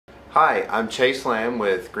Hi, I'm Chase Lamb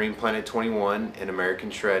with Green Planet 21 and American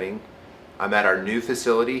Shredding. I'm at our new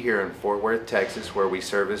facility here in Fort Worth, Texas, where we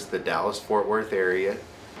service the Dallas-Fort Worth area.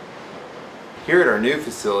 Here at our new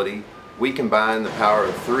facility, we combine the power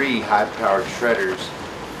of 3 high-powered shredders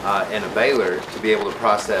and a baler to be able to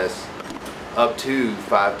process up to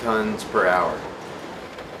 5 tons per hour.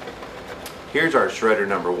 Here's our shredder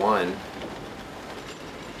number 1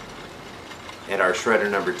 and our shredder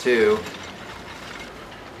number 2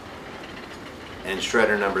 and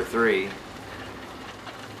shredder number 3,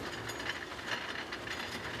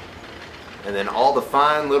 and then all the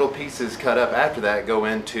fine little pieces cut up after that go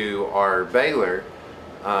into our baler,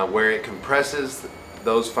 where it compresses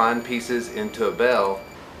those fine pieces into a bale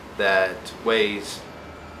that weighs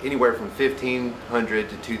anywhere from 1,500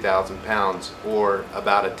 to 2,000 pounds, or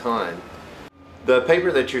about a ton. The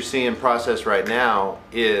paper that you're seeing processed right now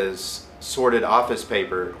is sorted office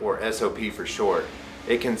paper, or SOP for short.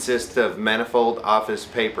 It consists of manifold office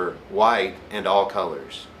paper, white and all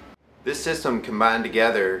colors. This system combined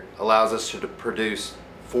together allows us to produce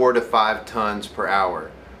 4 to 5 tons per hour,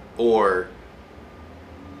 or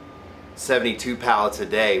 72 pallets a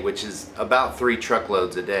day, which is about 3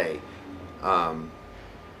 truckloads a day,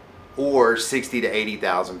 or 60 to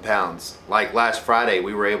 80,000 pounds. Like last Friday,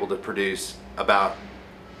 we were able to produce about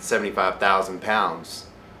 75,000 pounds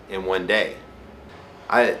in one day.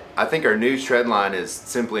 I think our new shred line is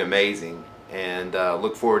simply amazing, and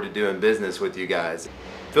look forward to doing business with you guys.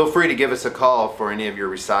 Feel free to give us a call for any of your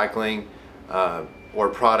recycling or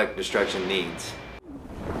product destruction needs.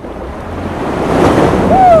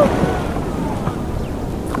 Woo!